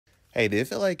Hey, did it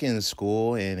feel like in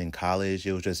school and in college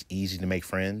it was just easy to make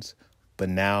friends? But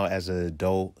now, as an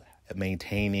adult,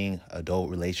 maintaining adult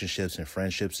relationships and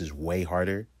friendships is way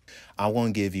harder. I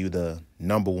want to give you the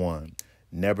number one,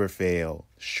 never fail,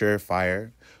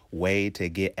 surefire way to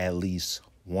get at least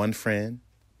one friend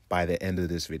by the end of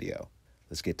this video.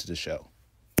 Let's get to the show.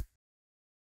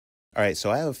 All right,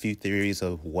 so I have a few theories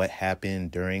of what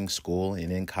happened during school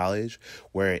and in college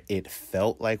where it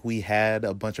felt like we had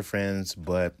a bunch of friends,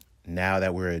 but now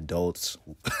that we're adults,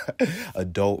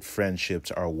 adult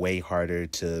friendships are way harder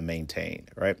to maintain,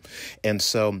 right? And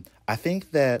so I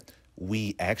think that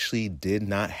we actually did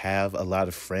not have a lot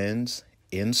of friends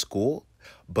in school,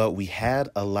 but we had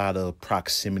a lot of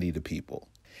proximity to people.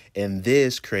 And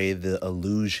this created the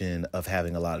illusion of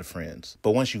having a lot of friends.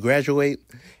 But once you graduate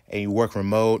and you work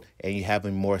remote and you have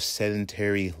a more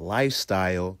sedentary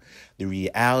lifestyle, the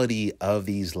reality of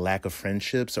these lack of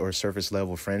friendships or surface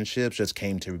level friendships just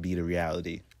came to be the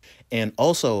reality. And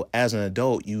also, as an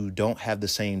adult, you don't have the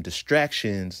same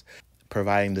distractions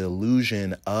providing the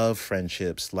illusion of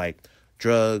friendships like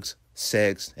drugs,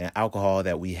 sex, and alcohol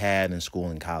that we had in school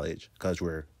and college because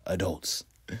we're adults.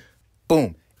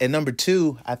 Boom. And number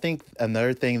two, I think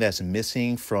another thing that's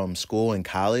missing from school and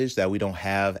college that we don't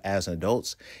have as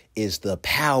adults is the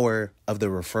power of the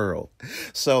referral.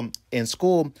 So in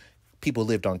school, people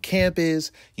lived on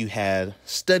campus, you had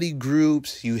study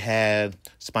groups, you had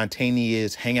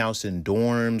spontaneous hangouts in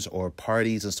dorms or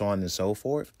parties and so on and so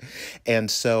forth. And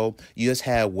so you just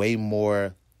had way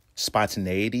more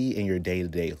spontaneity in your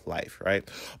day-to-day life, right?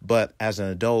 But as an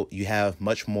adult, you have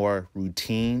much more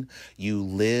routine. You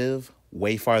live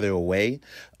way farther away.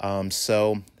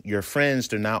 So your friends,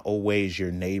 they're not always your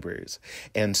neighbors.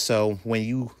 And so when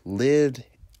you lived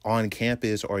on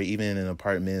campus or even in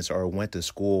apartments or went to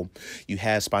school, you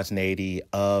had spontaneity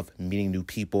of meeting new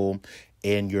people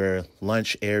in your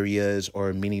lunch areas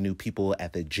or meeting new people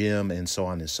at the gym and so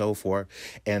on and so forth.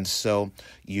 And so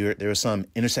there's some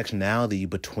intersectionality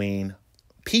between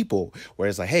people where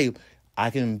it's like, hey, I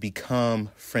can become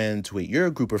friends with your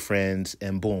group of friends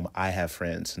and boom, I have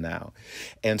friends now.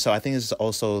 And so I think this is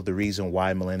also the reason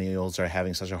why millennials are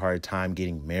having such a hard time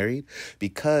getting married,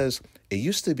 because it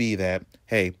used to be that,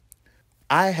 hey,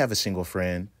 I have a single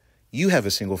friend, you have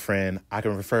a single friend, I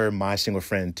can refer my single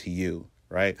friend to you,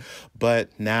 right? But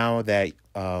now that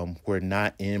we're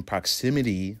not in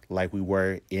proximity like we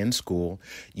were in school,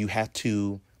 you have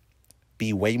to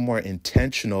be way more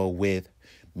intentional with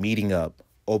meeting up,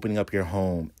 opening up your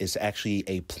home. Is actually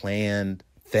a planned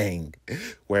thing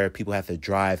where people have to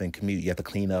drive and commute. You have to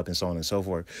clean up and so on and so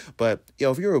forth. But,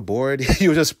 if you were bored,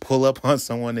 you just pull up on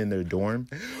someone in their dorm.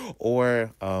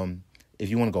 Or if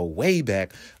you want to go way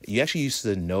back, you actually used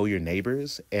to know your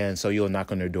neighbors. And so you'll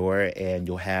knock on their door and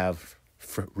you'll have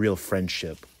real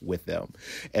friendship with them.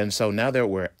 And so now that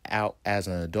we're out as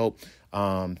an adult,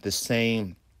 the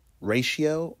same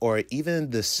ratio or even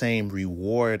the same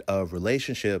reward of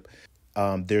relationship,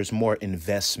 there's more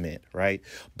investment, right?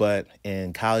 But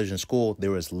in college and school,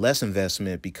 there was less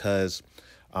investment because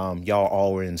y'all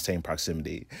all were in the same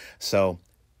proximity. So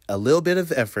a little bit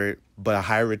of effort, but a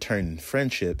higher return in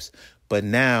friendships. But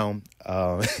now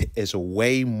it's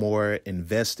way more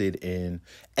invested in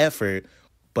effort,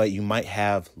 but you might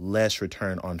have less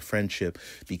return on friendship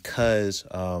because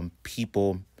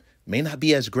people may not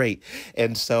be as great.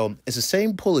 And so it's the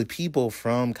same pool of people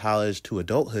from college to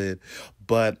adulthood,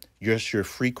 but your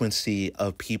frequency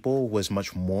of people was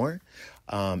much more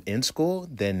in school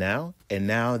than now. And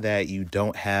now that you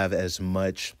don't have as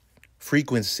much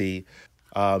frequency,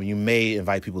 you may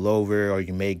invite people over or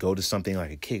you may go to something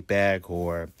like a kickback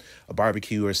or a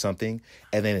barbecue or something,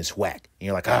 and then it's whack. And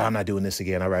you're like, I'm not doing this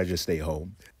again. I'd rather just stay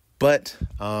home. But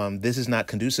this is not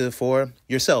conducive for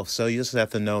yourself. So you just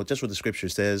have to know just what the scripture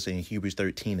says in Hebrews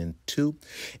 13:2.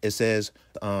 It says,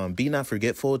 be not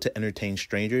forgetful to entertain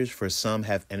strangers, for some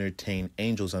have entertained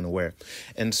angels unaware.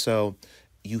 And so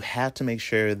you have to make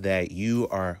sure that you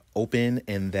are open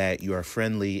and that you are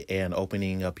friendly and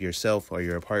opening up yourself or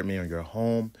your apartment or your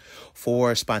home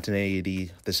for spontaneity,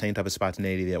 the same type of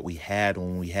spontaneity that we had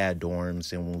when we had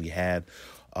dorms and when we had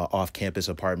off-campus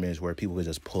apartments where people could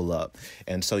just pull up.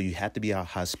 And so you have to be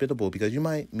hospitable because you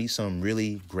might meet some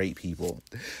really great people.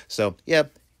 So, yeah,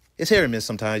 it's hit or miss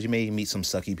sometimes. You may meet some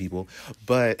sucky people,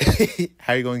 but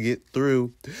how are you going to get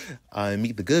through and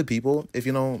meet the good people if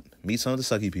you don't meet some of the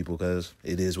sucky people? Because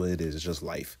it is what it is. It's just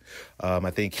life. I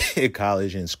think in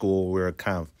college and school, we're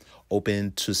kind of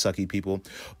open to sucky people,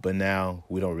 but now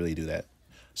we don't really do that.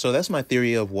 So that's my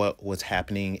theory of what was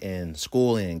happening in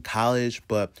school and in college,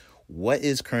 but what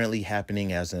is currently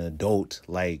happening as an adult,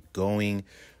 like going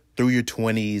through your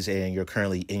 20s and you're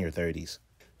currently in your 30s?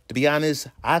 To be honest,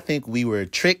 I think we were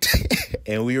tricked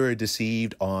and we were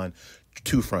deceived on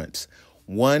two fronts.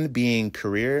 One being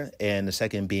career and the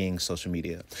second being social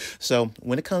media. So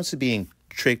when it comes to being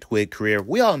tricked with career,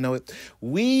 we all know it.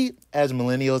 We as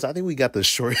millennials, I think we got the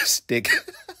shortest stick.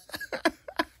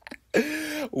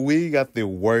 We got the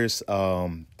worst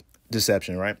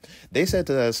deception, right? They said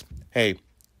to us, hey,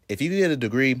 if you get a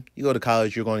degree, you go to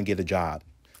college, you're going to get a job.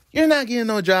 You're not getting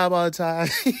no job all the time.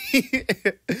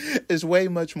 It's way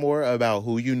much more about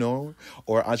who you know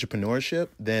or entrepreneurship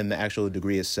than the actual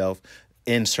degree itself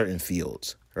in certain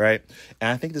fields, right?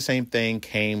 And I think the same thing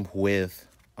came with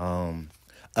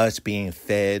us being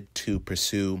fed to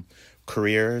pursue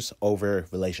careers over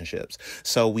relationships.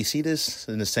 So we see this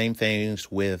in the same things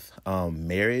with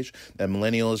marriage, that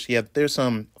millennials, yeah, there's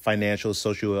some financial,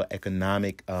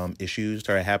 socioeconomic issues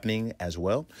that are happening as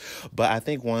well. But I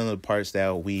think one of the parts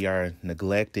that we are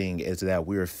neglecting is that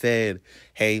we're fed,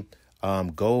 hey,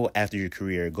 go after your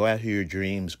career, go after your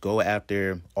dreams, go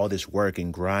after all this work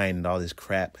and grind and all this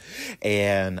crap,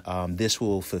 and this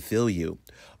will fulfill you.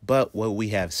 But what we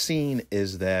have seen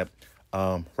is that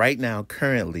right now,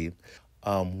 currently,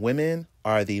 women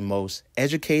are the most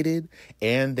educated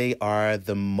and they are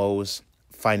the most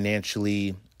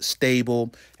financially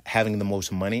stable, having the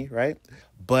most money, right?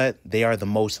 But they are the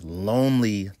most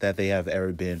lonely that they have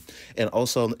ever been. And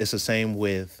also, it's the same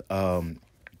with,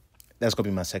 that's going to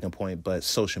be my second point, but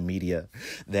social media,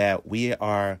 that we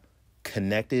are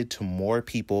connected to more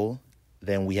people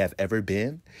than we have ever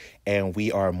been, and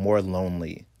we are more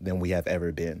lonely than we have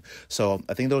ever been. So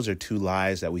I think those are two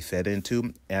lies that we fed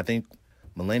into. And I think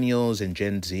millennials and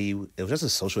Gen Z, it was just a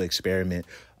social experiment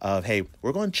of, hey,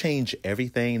 we're going to change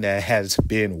everything that has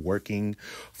been working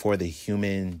for the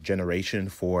human generation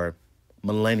for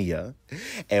millennia,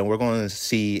 and we're going to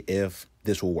see if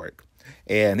this will work.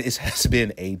 And it has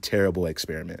been a terrible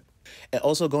experiment. And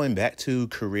also going back to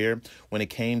career, when it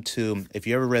came to, if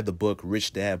you ever read the book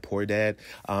Rich Dad, Poor Dad,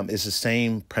 it's the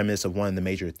same premise of one of the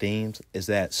major themes, is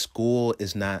that school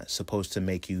is not supposed to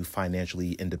make you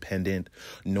financially independent,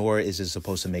 nor is it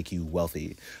supposed to make you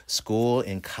wealthy. School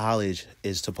and college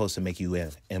is supposed to make you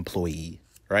an employee.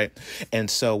 Right. And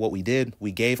so what we did,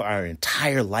 we gave our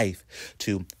entire life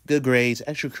to good grades,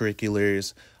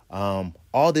 extracurriculars,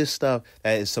 all this stuff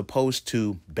that is supposed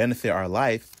to benefit our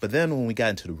life. But then when we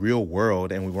got into the real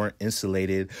world and we weren't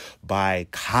insulated by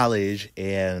college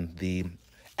and the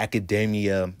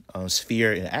academia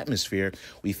sphere and atmosphere,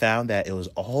 we found that it was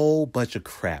a whole bunch of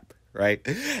crap. Right.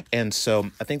 And so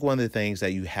I think one of the things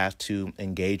that you have to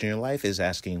engage in your life is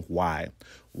asking why.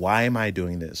 Why am I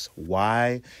doing this?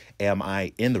 Why am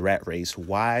I in the rat race?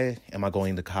 Why am I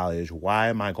going to college? Why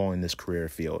am I going this career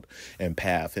field and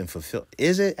path and fulfill?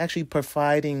 Is it actually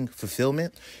providing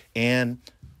fulfillment? And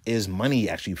is money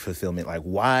actually fulfillment? Like,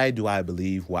 why do I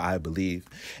believe what I believe?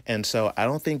 And so I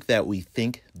don't think that we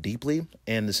think deeply.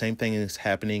 And the same thing is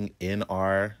happening in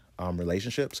our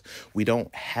relationships. We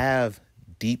don't have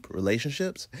deep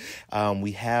relationships.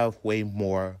 We have way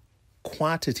more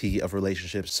quantity of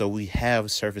relationships. So we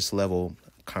have surface level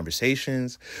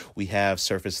conversations. We have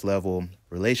surface level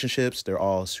relationships. They're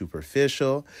all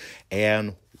superficial.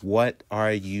 And what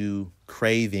are you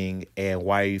craving and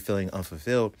why are you feeling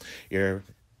unfulfilled? You're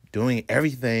doing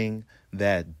everything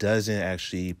that doesn't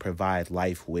actually provide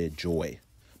life with joy.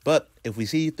 But if we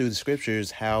see through the scriptures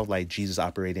how like Jesus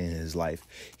operated in his life,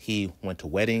 he went to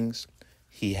weddings,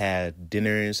 he had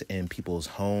dinners in people's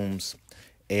homes,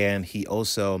 and he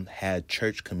also had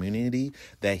church community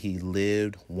that he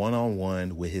lived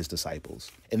one-on-one with his disciples.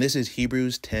 And this is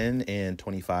Hebrews 10 and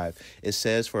 25. It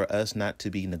says for us not to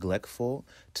be neglectful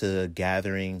to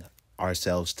gathering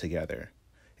ourselves together.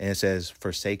 And it says,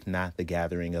 forsake not the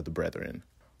gathering of the brethren.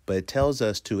 But it tells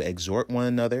us to exhort one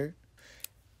another,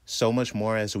 so much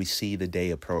more as we see the day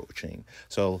approaching.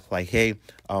 So like, hey,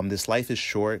 this life is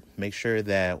short. Make sure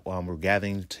that we're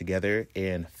gathering together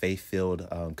in faith-filled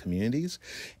communities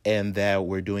and that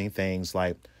we're doing things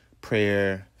like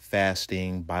prayer,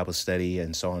 fasting, Bible study,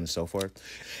 and so on and so forth.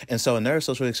 And so another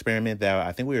social experiment that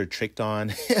I think we were tricked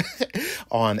on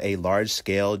on a large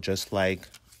scale, just like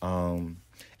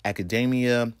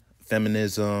academia,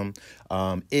 feminism,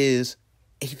 is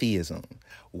atheism.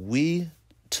 We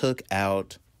took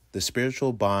out the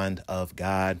spiritual bond of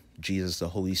God, Jesus, the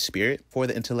Holy Spirit for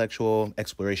the intellectual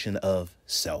exploration of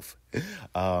self.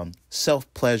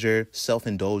 Self-pleasure,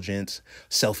 self-indulgence,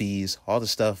 selfies, all the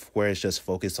stuff where it's just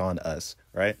focused on us,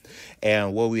 right?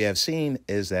 And what we have seen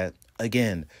is that,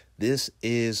 again, this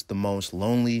is the most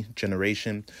lonely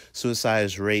generation.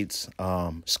 Suicide rates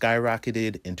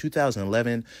skyrocketed in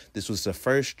 2011. This was the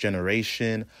first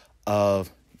generation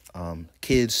of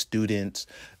kids, students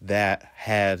that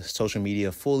had social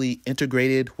media fully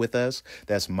integrated with us.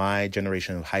 That's my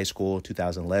generation of high school,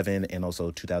 2011, and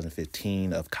also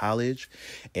 2015 of college.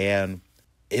 And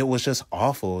it was just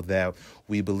awful that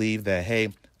we believe that, hey,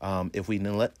 if we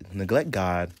neglect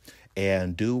God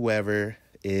and do whatever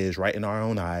is right in our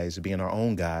own eyes, being our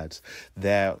own gods,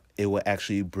 that it will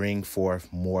actually bring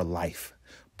forth more life.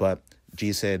 But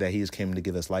Jesus said that he has came to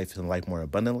give us life and life more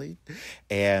abundantly.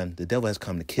 And the devil has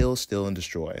come to kill, steal, and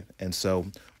destroy. And so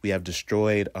we have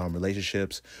destroyed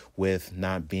relationships with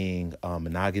not being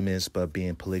monogamous, but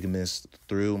being polygamous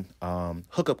through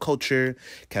hookup culture,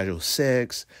 casual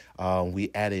sex. We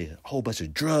added a whole bunch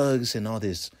of drugs and all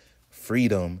this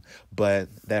freedom, but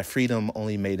that freedom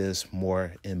only made us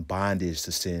more in bondage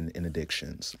to sin and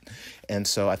addictions. And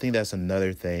so I think that's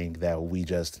another thing that we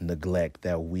just neglect,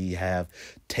 that we have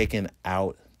taken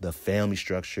out the family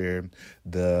structure,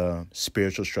 the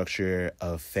spiritual structure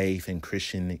of faith and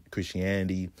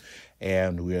Christianity.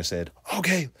 And we are said,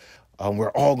 okay,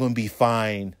 we're all going to be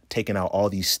fine taking out all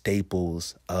these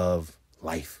staples of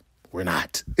life. We're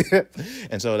not.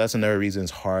 And so that's another reason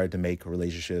it's hard to make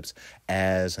relationships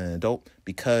as an adult,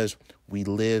 because we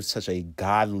live such a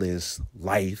godless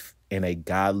life in a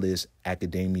godless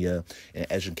academia and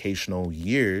educational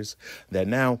years that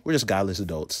now we're just godless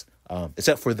adults,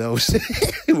 except for those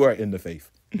who are in the faith.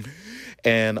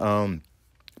 And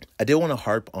I did want to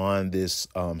harp on this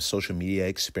social media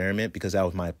experiment, because that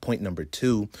was my point number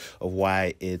 2 of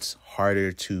why it's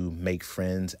harder to make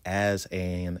friends as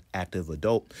an active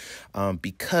adult,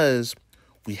 because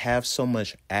we have so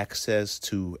much access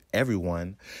to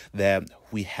everyone that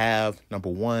we have, number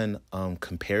one,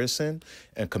 comparison,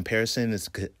 and comparison is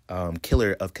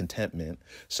killer of contentment.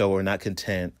 So we're not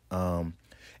content.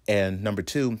 And number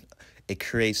 2, it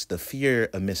creates the fear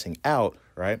of missing out,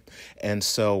 right? And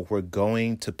so we're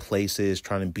going to places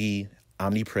trying to be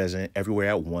omnipresent everywhere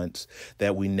at once,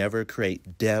 that we never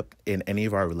create depth in any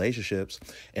of our relationships.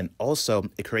 And also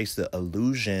it creates the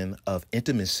illusion of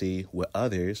intimacy with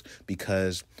others,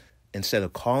 because instead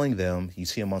of calling them, you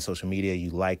see them on social media, you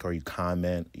like or you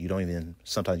comment,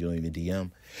 sometimes you don't even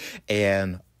DM.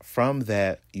 And from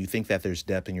that, you think that there's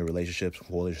depth in your relationships.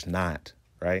 Well, there's not.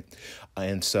 Right.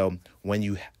 And so when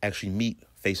you actually meet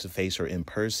face to face or in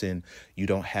person, you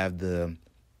don't have the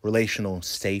relational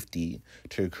safety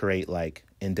to create like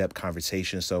in-depth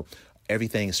conversations. So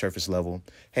everything is surface level.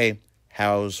 Hey,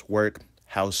 how's work?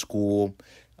 How's school?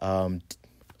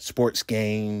 Sports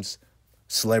games,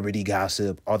 celebrity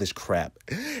gossip, all this crap.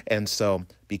 And so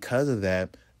because of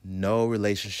that, no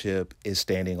relationship is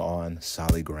standing on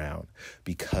solid ground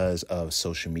because of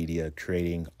social media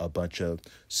creating a bunch of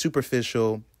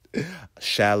superficial,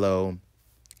 shallow,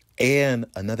 and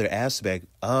another aspect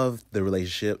of the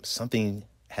relationship, something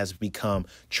has become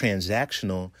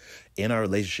transactional in our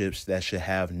relationships that should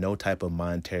have no type of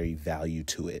monetary value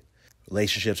to it.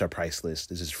 Relationships are priceless.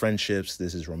 This is friendships.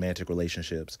 This is romantic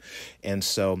relationships. And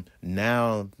so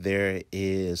now there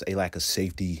is a lack of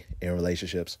safety in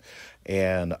relationships.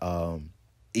 And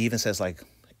even says like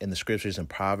in the scriptures and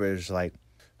Proverbs, like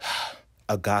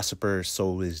a gossiper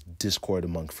sows discord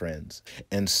among friends.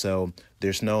 And so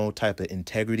there's no type of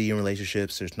integrity in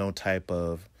relationships. There's no type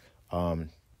of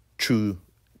true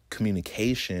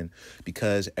communication,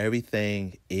 because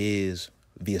everything is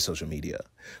via social media.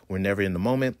 We're never in the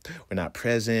moment. We're not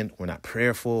present. We're not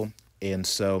prayerful. And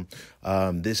so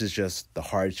this is just the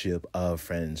hardship of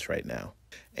friends right now.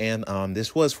 And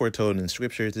this was foretold in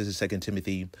scriptures. This is 2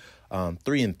 Timothy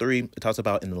 3:3. It talks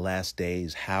about in the last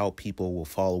days how people will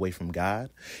fall away from God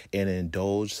and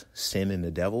indulge sin in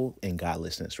the devil and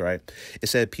godlessness, right? It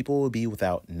said people will be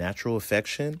without natural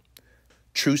affection,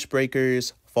 truce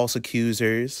breakers, false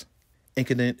accusers,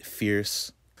 incontinent,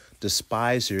 fierce,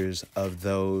 despisers of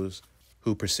those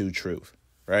who pursue truth,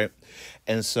 right?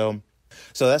 And so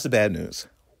that's the bad news.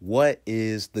 What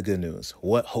is the good news?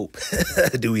 What hope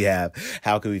do we have?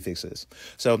 How can we fix this?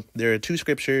 So there are 2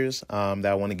 scriptures that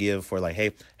I want to give for like,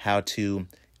 hey, how to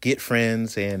get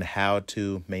friends and how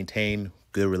to maintain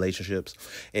good relationships.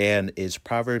 And it's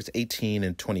Proverbs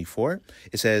 18:24.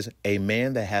 It says, a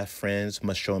man that hath friends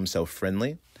must show himself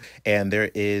friendly, and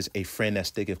there is a friend that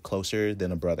sticketh closer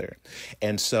than a brother.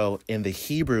 And so in the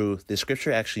Hebrew, the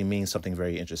scripture actually means something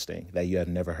very interesting that you have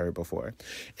never heard before.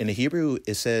 In the Hebrew,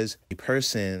 it says a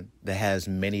person that has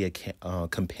many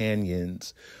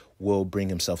companions will bring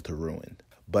himself to ruin.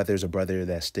 But there's a friend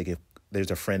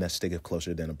that sticketh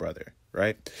closer than a brother,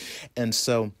 right? And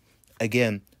so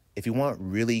again, if you want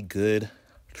really good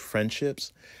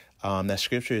friendships, that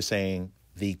scripture is saying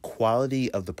the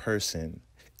quality of the person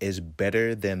is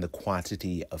better than the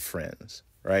quantity of friends.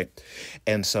 right?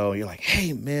 And so you're like,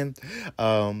 hey, man,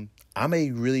 I'm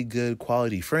a really good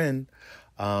quality friend.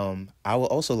 I will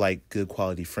also like good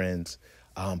quality friends,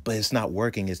 but it's not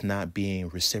working. It's not being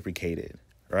reciprocated,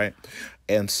 right?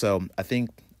 And so I think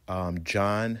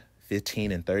John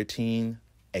 15 and 13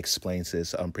 explains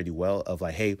this pretty well of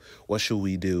like, hey, what should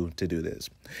we do to do this?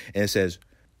 And it says,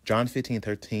 John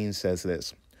 15:13 says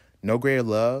this, no greater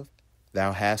love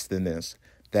thou hast than this,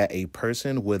 that a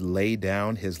person would lay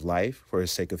down his life for the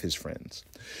sake of his friends.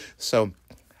 So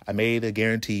I made a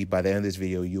guarantee by the end of this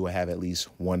video, you will have at least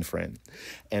one friend.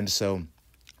 And so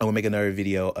I will make another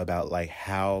video about like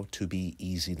how to be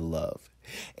easy to love.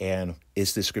 And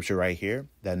it's the scripture right here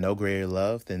that no greater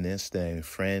love than this, than a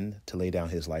friend to lay down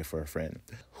his life for a friend.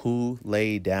 Who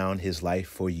laid down his life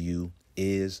for you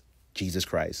is Jesus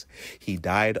Christ. He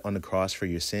died on the cross for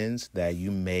your sins that you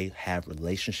may have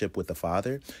relationship with the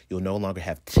Father. You'll no longer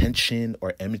have tension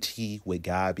or enmity with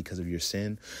God because of your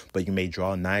sin, but you may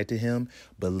draw nigh to him,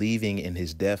 believing in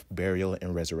his death, burial,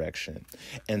 and resurrection.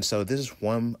 And so this is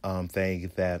one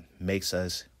thing that makes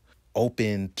us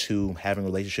open to having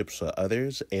relationships with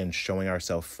others and showing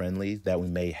ourselves friendly, that we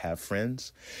may have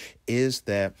friends, is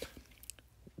that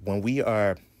when we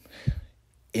are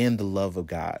in the love of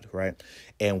God, right?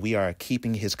 And we are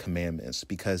keeping his commandments,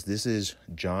 because this is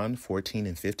John 14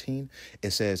 and 15.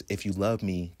 It says, if you love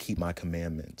me, keep my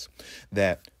commandments.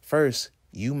 That first,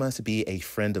 you must be a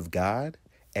friend of God,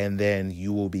 and then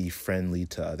you will be friendly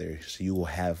to others. You will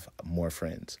have more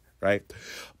friends, right?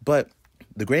 But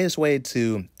the greatest way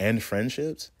to end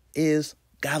friendships is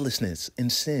godlessness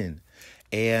and sin.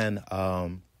 And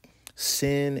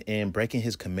sin and breaking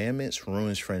his commandments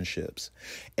ruins friendships.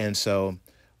 And so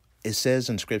it says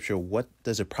in scripture, what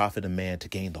does it profit a man to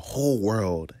gain the whole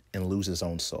world and lose his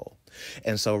own soul?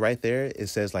 And so right there, it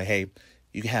says like, hey,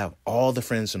 you can have all the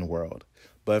friends in the world,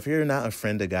 but if you're not a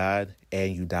friend of God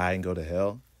and you die and go to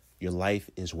hell, your life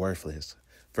is worthless.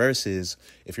 Versus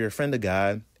if you're a friend of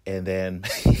God and then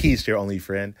he's your only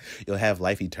friend, you'll have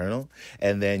life eternal.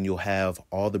 And then you'll have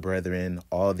all the brethren,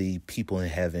 all the people in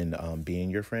heaven being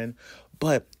your friend.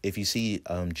 But if you see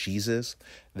Jesus,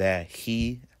 that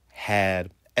he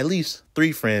had at least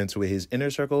 3 friends with his inner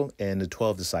circle and the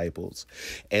 12 disciples.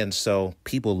 And so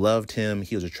people loved him.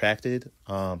 He was attracting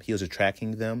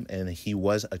them, and he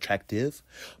was attractive.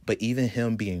 But even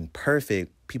him being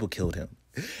perfect, people killed him.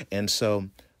 And so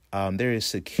there is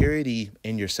security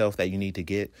in yourself that you need to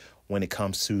get when it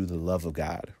comes to the love of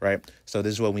God, right? So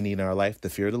this is what we need in our life: the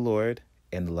fear of the Lord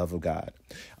and the love of God.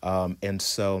 And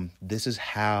so this is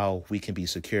how we can be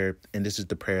secure. And this is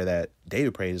the prayer that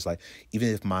David prayed, is like, even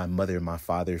if my mother and my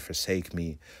father forsake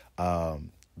me,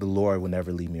 the Lord will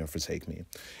never leave me or forsake me.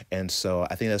 And so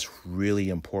I think that's really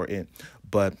important.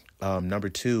 But number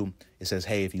 2, it says,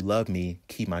 hey, if you love me,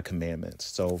 keep my commandments.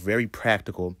 So very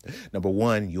practical. Number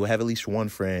 1, you'll have at least one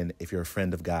friend if you're a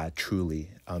friend of God, truly,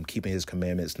 keeping his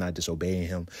commandments, not disobeying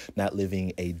him, not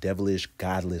living a devilish,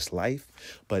 godless life.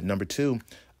 But number 2,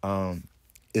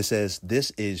 it says,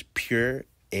 this is pure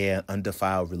and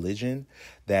undefiled religion,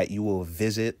 that you will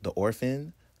visit the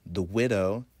orphan, the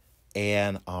widow,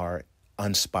 and are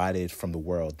unspotted from the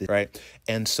world, right?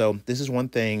 And so this is one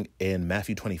thing in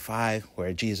Matthew 25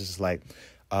 where Jesus is like,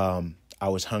 I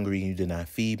was hungry and you did not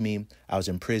feed me. I was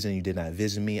in prison and you did not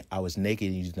visit me. I was naked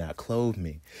and you did not clothe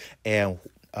me. And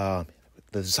the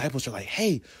disciples are like,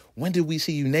 hey, when did we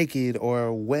see you naked?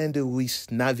 Or when did we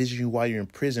not visit you while you're in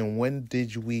prison? When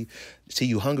did we see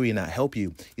you hungry and not help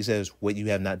you? He says, what you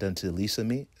have not done to the least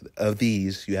of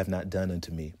these, you have not done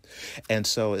unto me. And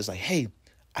so it's like, hey,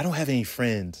 I don't have any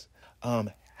friends.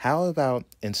 How about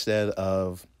instead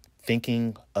of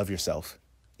thinking of yourself,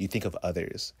 you think of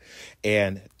others?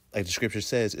 And like the scripture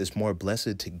says, it's more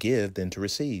blessed to give than to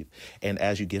receive. And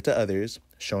as you give to others,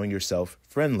 showing yourself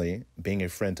friendly, being a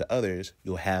friend to others,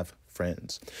 you'll have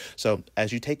friends. So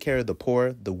as you take care of the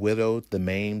poor, the widow, the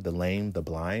maimed, the lame, the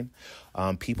blind,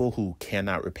 people who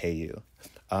cannot repay you,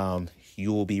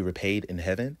 you will be repaid in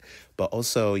heaven, but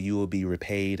also you will be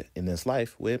repaid in this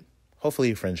life with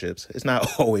hopefully friendships. It's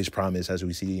not always promised, as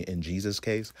we see in Jesus'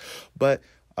 case, but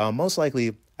most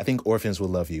likely, I think orphans will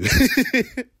love you.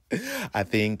 I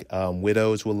think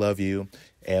widows will love you,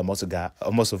 and most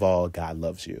of all, God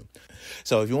loves you.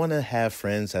 So if you want to have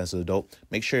friends as an adult,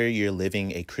 make sure you're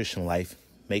living a Christian life.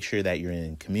 Make sure that you're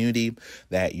in community,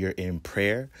 that you're in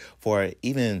prayer. For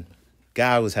even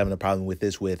God was having a problem with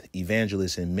this with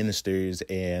evangelists and ministers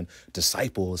and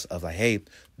disciples of like, hey,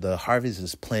 the harvest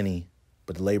is plenty,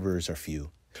 but the laborers are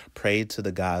few. Pray to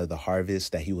the God of the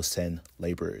harvest that he will send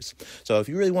laborers. So if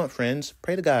you really want friends,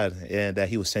 pray to God and that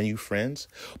he will send you friends,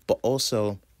 but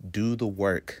also do the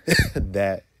work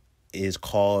that is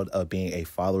called of being a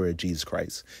follower of Jesus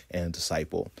Christ and a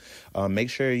disciple. Make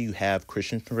sure you have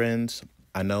Christian friends.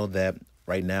 I know that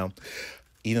right now,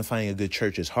 even finding a good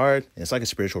church is hard. It's like a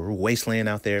spiritual wasteland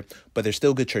out there, but there's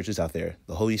still good churches out there.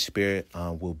 The Holy Spirit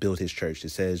will build his church. It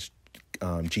says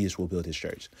Jesus will build his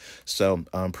church. So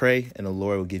pray, and the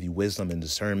Lord will give you wisdom and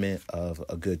discernment of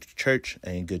a good church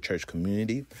and good church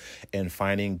community, and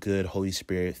finding good Holy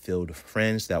Spirit filled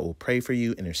friends that will pray for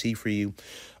you, intercede for you,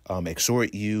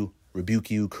 exhort you,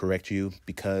 rebuke you, correct you,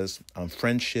 because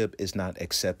friendship is not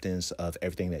acceptance of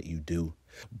everything that you do,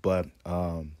 but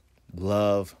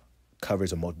love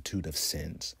covers a multitude of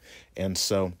sins. And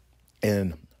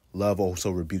love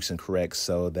also rebukes and corrects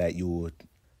so that you will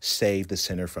save the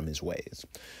sinner from his ways.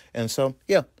 And so,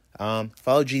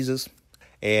 follow Jesus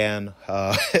and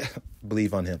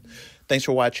believe on him. Thanks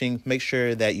for watching. Make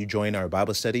sure that you join our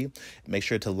Bible study. Make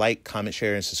sure to like, comment,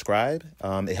 share, and subscribe.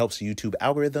 It helps the YouTube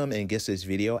algorithm and gets this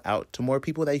video out to more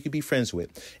people that you could be friends with.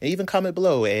 And even comment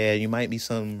below, and you might meet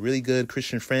some really good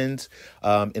Christian friends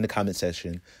in the comment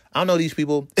section. I don't know these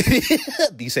people.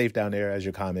 Be safe down there as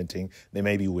you're commenting. They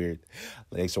may be weird.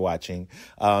 Thanks for watching.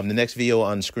 The next video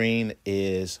on screen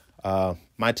is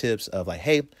my tips of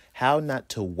how not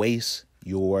to waste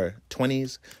your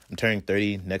 20s. I'm turning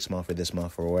 30 next month or this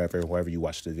month or wherever you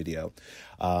watch the video.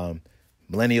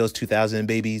 Millennials, 2000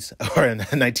 babies, or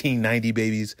 1990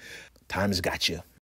 babies. Time has got you.